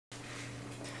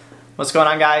What's going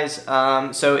on, guys?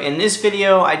 So in this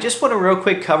video, I just want to real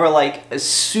quick cover like a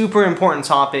super important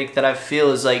topic that I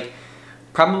feel is like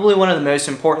probably one of the most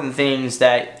important things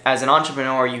that as an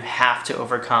entrepreneur you have to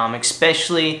overcome,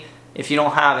 especially if you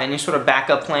don't have any sort of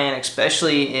backup plan,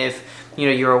 especially if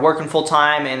you're working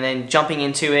full-time and then jumping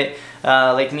into it.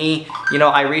 Like me,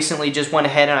 I recently just went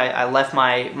ahead and I left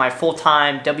my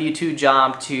full-time W-2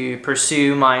 job to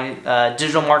pursue my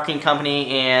digital marketing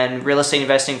company and real estate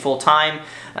investing full-time.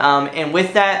 And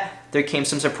with that, there came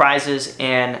some surprises,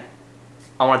 and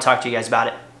I want to talk to you guys about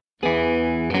it.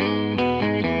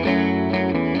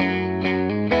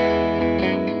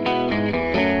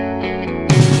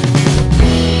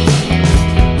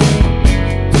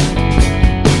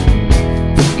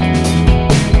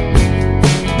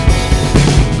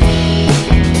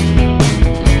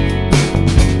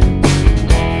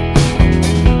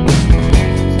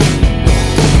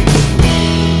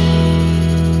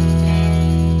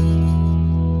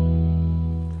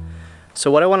 So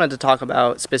what I wanted to talk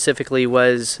about specifically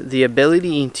was the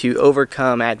ability to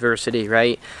overcome adversity,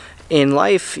 right? In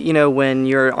life, when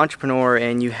you're an entrepreneur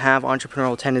and you have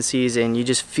entrepreneurial tendencies and you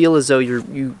just feel as though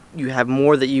you have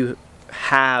more that you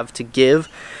have to give,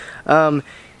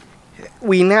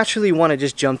 we naturally want to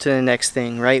just jump to the next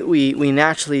thing, right? We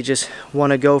naturally just want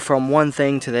to go from one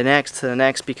thing to the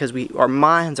next because our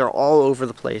minds are all over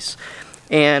the place.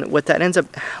 And what ends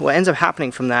up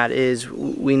happening from that is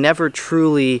we never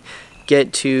truly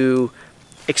get to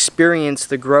experience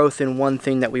the growth in one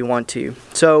thing that we want to.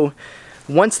 So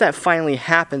once that finally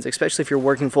happens, especially if you're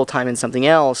working full-time in something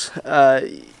else,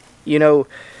 my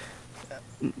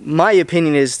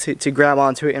opinion is to grab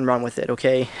onto it and run with it,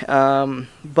 okay?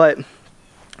 But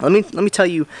let me tell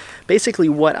you basically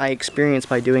what I experienced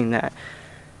by doing that.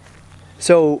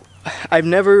 So I've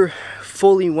never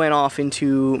fully went off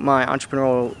into my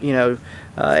entrepreneurial,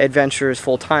 adventures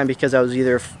full time because I was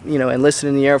either, enlisted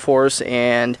in the Air Force,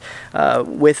 and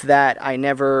with that I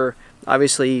never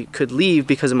obviously could leave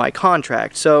because of my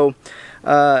contract. So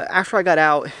after I got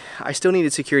out, I still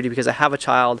needed security because I have a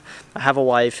child, I have a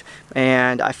wife,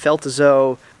 and I felt as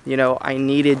though, I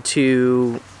needed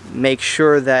to make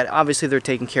sure that obviously they're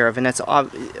taken care of, and that's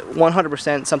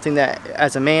 100% something that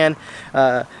as a man,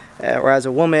 or as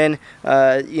a woman,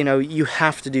 you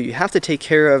have to do. You have to take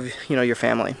care of, your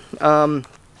family.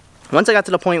 Once I got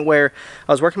to the point where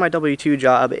I was working my W-2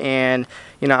 job and,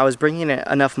 I was bringing in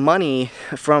enough money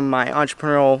from my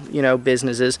entrepreneurial,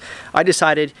 businesses, I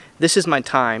decided this is my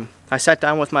time. I sat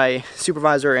down with my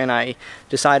supervisor and I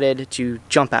decided to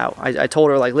jump out. I told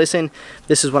her, like, listen,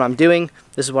 this is what I'm doing.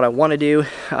 This is what I want to do.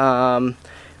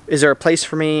 Is there a place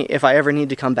for me if I ever need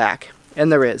to come back? And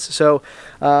there is. So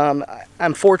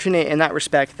I'm fortunate in that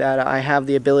respect that I have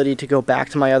the ability to go back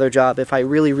to my other job if I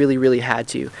really had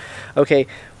to. Okay,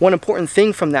 one important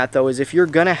thing from that though is if you're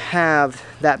gonna have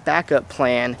that backup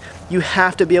plan, you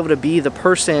have to be able to be the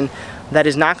person that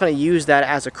is not going to use that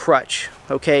as a crutch.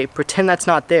 Okay, pretend that's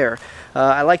not there.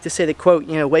 I like to say the quote,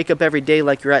 wake up every day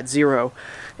like you're at zero.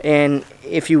 And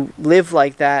if you live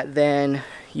like that, then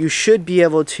you should be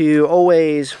able to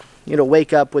always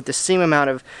wake up with the same amount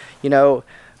of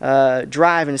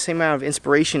drive and the same amount of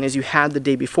inspiration as you had the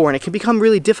day before, and it can become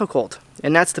really difficult,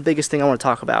 and that's the biggest thing I want to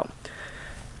talk about.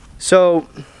 So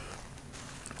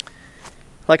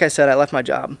like I said, I left my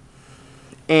job,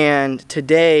 and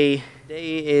today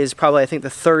is probably, I think, the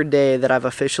third day that I've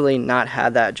officially not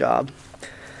had that job.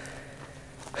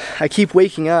 I keep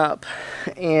waking up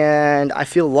and I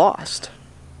feel lost.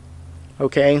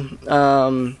 Okay,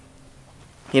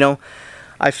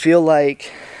 I feel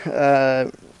like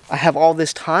I have all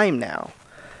this time now,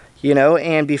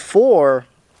 and before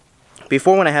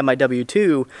when I had my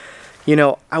W-2,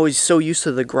 I was so used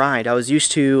to the grind. I was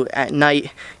used to at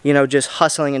night, just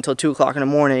hustling until 2 o'clock in the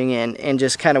morning and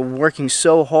just kind of working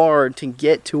so hard to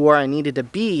get to where I needed to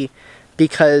be,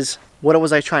 because what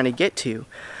was I trying to get to?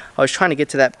 I was trying to get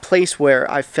to that place where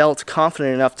I felt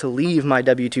confident enough to leave my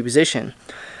W-2 position.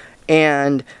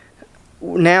 And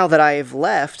now that I've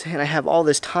left and I have all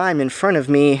this time in front of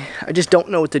me, I just don't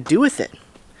know what to do with it.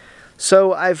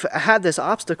 So I've had this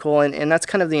obstacle, and that's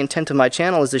kind of the intent of my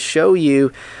channel, is to show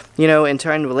you, and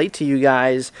trying to relate to you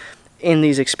guys in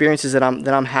these experiences that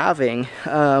I'm having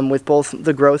with both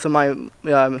the growth of my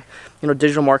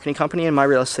digital marketing company and my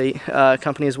real estate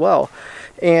company as well.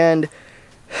 And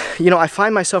I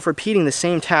find myself repeating the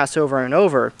same tasks over and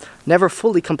over, never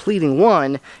fully completing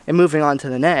one and moving on to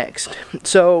the next.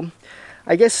 So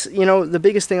I guess, the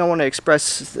biggest thing I want to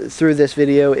express through this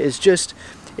video is just,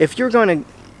 if you're going to,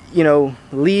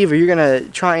 leave, or you're going to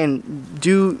try and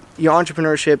do your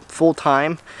entrepreneurship full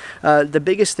time, the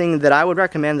biggest thing that I would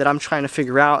recommend, that I'm trying to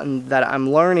figure out and that I'm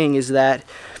learning, is that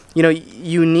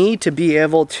you need to be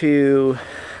able to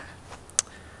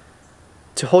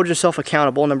hold yourself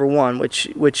accountable, number one,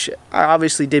 which I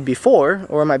obviously did before,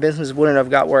 or my business wouldn't have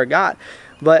got where it got.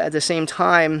 But at the same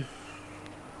time,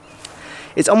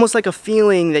 it's almost like a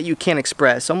feeling that you can't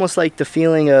express, almost like the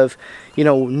feeling of,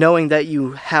 knowing that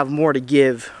you have more to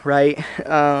give, right?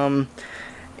 And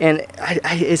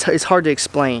it's hard to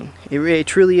explain. It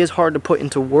truly is hard to put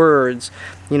into words,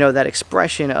 that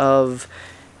expression of,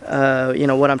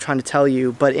 what I'm trying to tell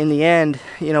you. But in the end,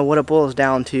 what it boils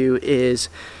down to is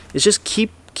just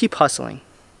keep hustling.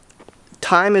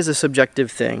 Time is a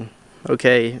subjective thing,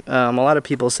 okay? A lot of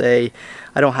people say,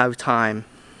 I don't have time.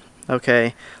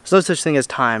 Okay, there's no such thing as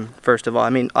time, first of all. I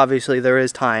mean, obviously there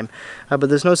is time, but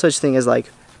there's no such thing as like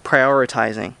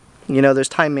prioritizing. There's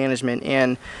time management,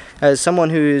 and as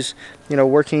someone who's,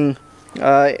 working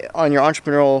on your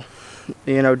entrepreneurial,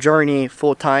 journey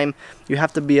full time, you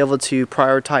have to be able to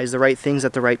prioritize the right things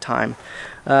at the right time.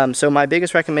 So my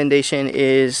biggest recommendation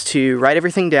is to write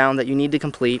everything down that you need to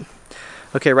complete.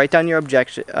 Okay, write down your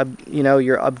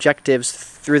your objectives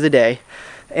through the day,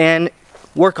 and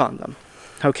work on them.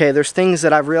 Okay, there's things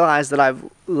that I've realized that I've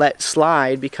let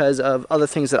slide because of other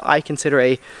things that I consider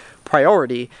a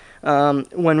priority,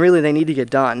 when really they need to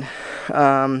get done.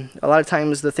 A lot of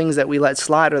times the things that we let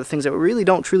slide are the things that we really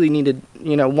don't truly need to,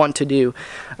 want to do.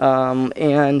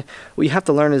 And what you have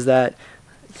to learn is that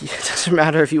it doesn't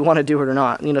matter if you want to do it or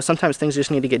not. Sometimes things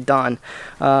just need to get done.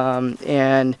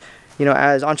 And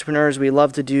as entrepreneurs, we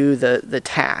love to do the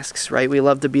tasks, right? We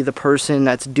love to be the person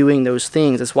that's doing those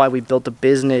things. That's why we built a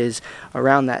business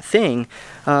around that thing.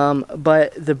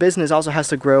 But the business also has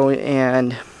to grow,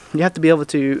 and you have to be able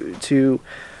to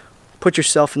put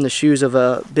yourself in the shoes of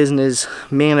a business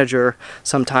manager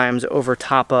sometimes, over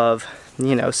top of,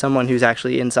 someone who's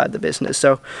actually inside the business.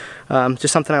 So just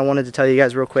something I wanted to tell you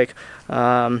guys real quick.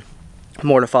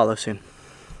 More to follow soon.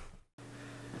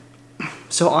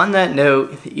 So on that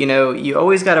note, you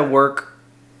always got to work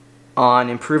on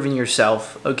improving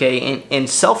yourself, okay, and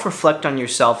self-reflect on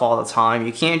yourself all the time.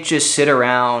 You can't just sit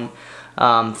around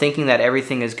thinking that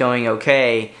everything is going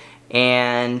okay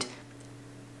and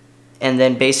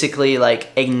then basically like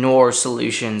ignore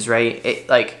solutions, right?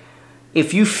 Like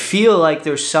if you feel like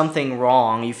there's something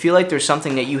wrong, you feel like there's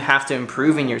something that you have to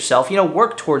improve in yourself,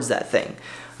 work towards that thing,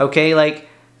 okay? Like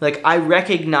I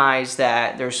recognize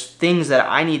that there's things that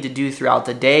I need to do throughout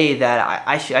the day that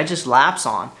I just lapse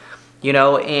on,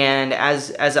 and as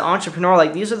an entrepreneur,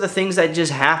 like these are the things that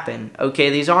just happen,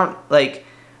 okay? These aren't like,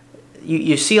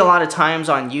 you see a lot of times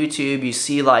on YouTube, you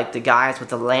see like the guys with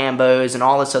the Lambos and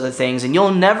all this other things, and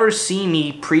you'll never see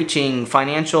me preaching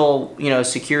financial,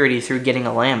 security through getting a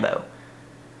Lambo.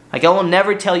 Like I will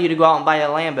never tell you to go out and buy a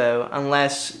Lambo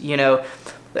unless,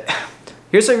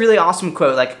 here's a really awesome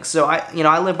quote. Like, so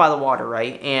I live by the water,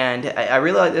 right? And I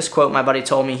really like this quote. My buddy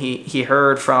told me he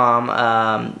heard from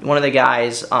one of the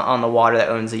guys on the water that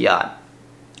owns a yacht,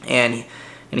 and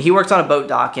he worked on a boat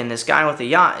dock. And this guy with the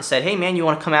yacht said, "Hey man, you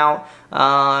want to come out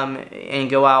and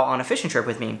go out on a fishing trip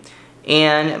with me?"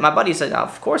 And my buddy said,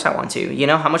 "Of course I want to.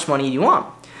 How much money do you want?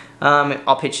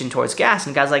 I'll pitch in towards gas."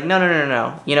 And the guy's like,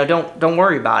 "No. Don't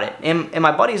worry about it." And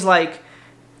my buddy's like,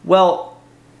 "Well,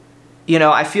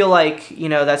 I feel like,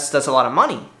 that's a lot of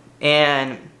money."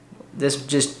 And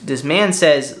this man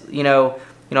says,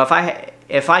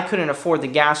 if I couldn't afford the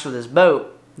gas for this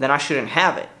boat, then I shouldn't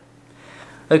have it.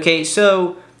 Okay,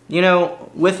 so,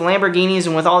 with Lamborghinis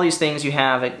and with all these things, you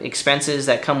have expenses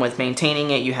that come with maintaining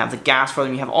it. You have the gas for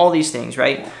them. You have all these things,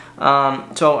 right?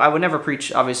 So I would never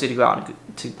preach, obviously, to go out and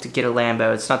to get a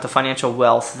Lambo. It's not the financial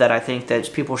wealth that I think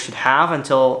that people should have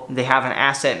until they have an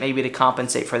asset maybe to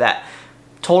compensate for that.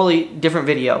 Totally different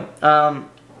video.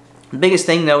 The biggest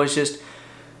thing though is just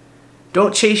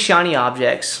don't chase shiny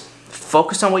objects.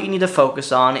 Focus on what you need to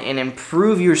focus on and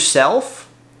improve yourself.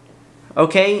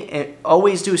 Okay, and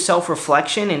always do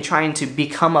self-reflection and trying to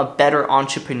become a better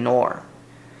entrepreneur.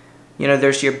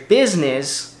 There's your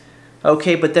business,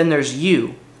 okay, but then there's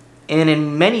you. And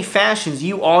in many fashions,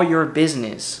 you are your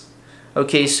business.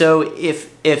 Okay, so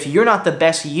if you're not the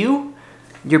best you,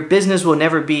 your business will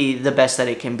never be the best that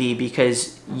it can be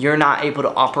because you're not able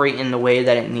to operate in the way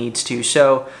that it needs to.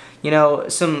 So,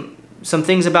 some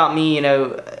things about me,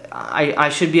 I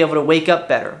should be able to wake up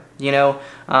better,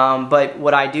 but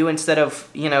what I do instead of,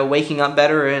 waking up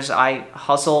better is I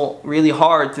hustle really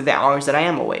hard through the hours that I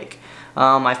am awake.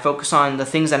 I focus on the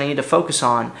things that I need to focus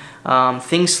on.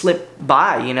 Things slip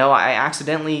by, I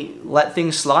accidentally let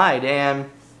things slide,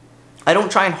 and I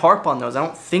don't try and harp on those. I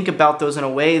don't think about those in a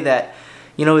way that,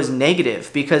 you know, is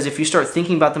negative, because if you start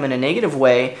thinking about them in a negative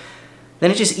way, then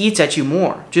it just eats at you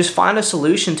more. Just find a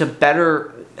solution to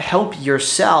better help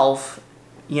yourself,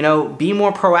 you know, be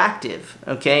more proactive,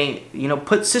 okay? You know,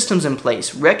 put systems in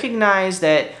place. Recognize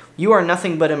that you are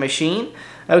nothing but a machine,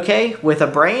 okay, with a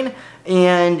brain,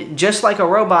 and just like a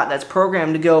robot that's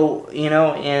programmed to go, you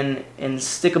know, and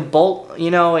stick a bolt,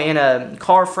 you know, in a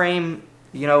car frame,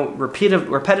 you know,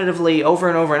 repetitively over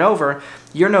and over and over,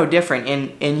 you're no different,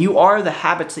 and you are the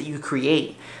habits that you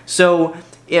create. So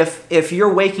if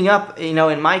you're waking up, you know,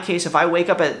 in my case, if I wake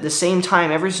up at the same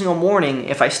time every single morning,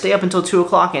 if I stay up until 2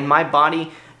 o'clock and my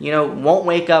body, you know, won't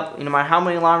wake up, no matter how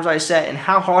many alarms I set and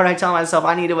how hard I tell myself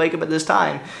I need to wake up at this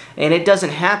time, and it doesn't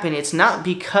happen, it's not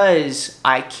because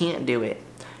I can't do it.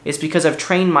 It's because I've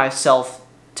trained myself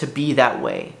to be that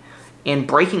way. And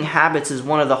breaking habits is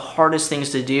one of the hardest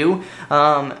things to do,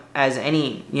 as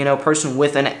any, you know, person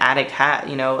with an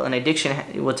an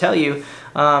addiction will tell you.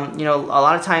 You know, a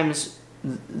lot of times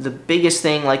the biggest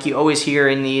thing, like you always hear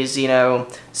in these, you know,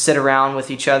 sit around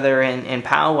with each other and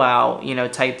powwow, you know,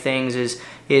 type things,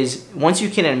 is once you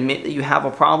can admit that you have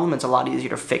a problem, it's a lot easier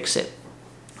to fix it.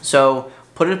 So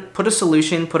put a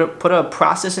solution, put a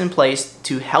process in place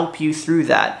to help you through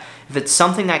that. If it's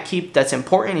something that's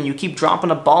important and you keep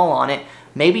dropping a ball on it,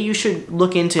 maybe you should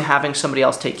look into having somebody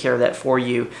else take care of that for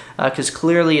you, because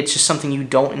clearly it's just something you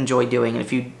don't enjoy doing. And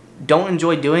if you don't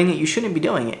enjoy doing it, you shouldn't be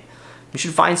doing it. You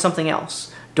should find something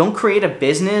else. Don't create a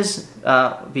business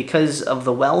because of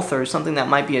the wealth or something that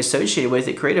might be associated with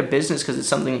it. Create a business because it's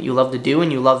something that you love to do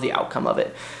and you love the outcome of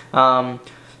it.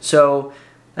 So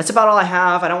that's about all I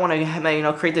have. I don't want to, you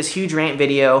know, create this huge rant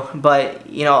video, but,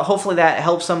 you know, hopefully that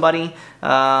helps somebody.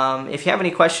 If you have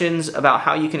any questions about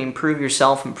how you can improve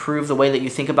yourself, improve the way that you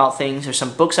think about things, there's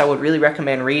some books I would really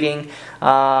recommend reading.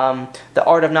 The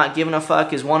Art of Not Giving a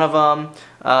Fuck is one of them.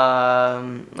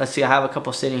 Let's see, I have a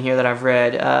couple sitting here that I've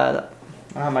read.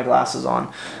 I don't have my glasses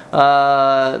on.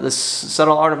 The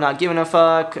Subtle Art of Not Giving a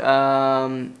Fuck,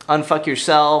 Unfuck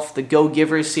Yourself, the Go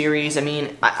Giver series. I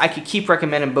mean, I could keep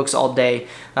recommending books all day.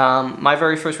 My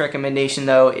very first recommendation,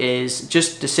 though, is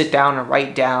just to sit down and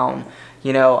write down.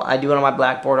 You know, I do it on my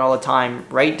blackboard all the time.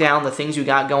 Write down the things you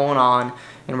got going on,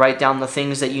 and write down the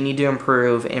things that you need to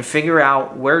improve, and figure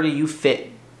out where do you fit.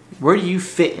 Where do you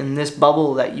fit in this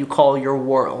bubble that you call your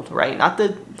world, right? Not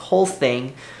the whole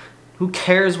thing. Who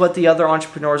cares what the other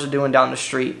entrepreneurs are doing down the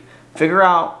street? Figure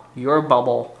out your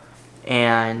bubble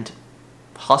and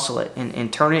hustle it,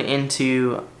 and turn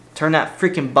that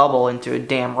freaking bubble into a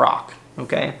damn rock,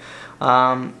 okay?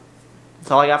 That's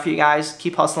all I got for you guys.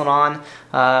 Keep hustling on.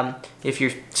 If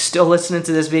you're still listening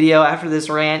to this video after this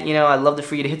rant, you know, I'd love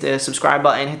for you to hit the subscribe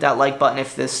button, hit that like button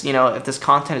if this, you know, if this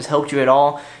content has helped you at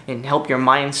all and help your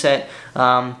mindset,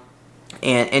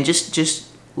 and just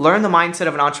learn the mindset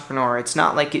of an entrepreneur. It's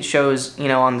not like it shows, you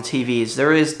know, on the TVs.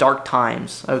 There is dark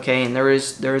times, okay, and there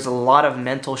is a lot of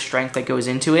mental strength that goes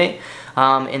into it.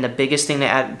 And the biggest thing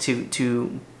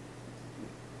to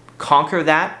conquer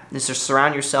that is to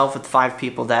surround yourself with 5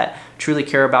 people that truly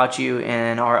care about you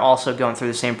and are also going through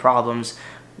the same problems.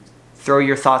 Throw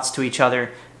your thoughts to each other.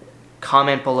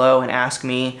 Comment below and ask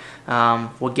me.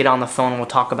 We'll get on the phone and we'll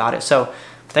talk about it. So,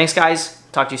 thanks, guys.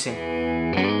 Talk to you soon.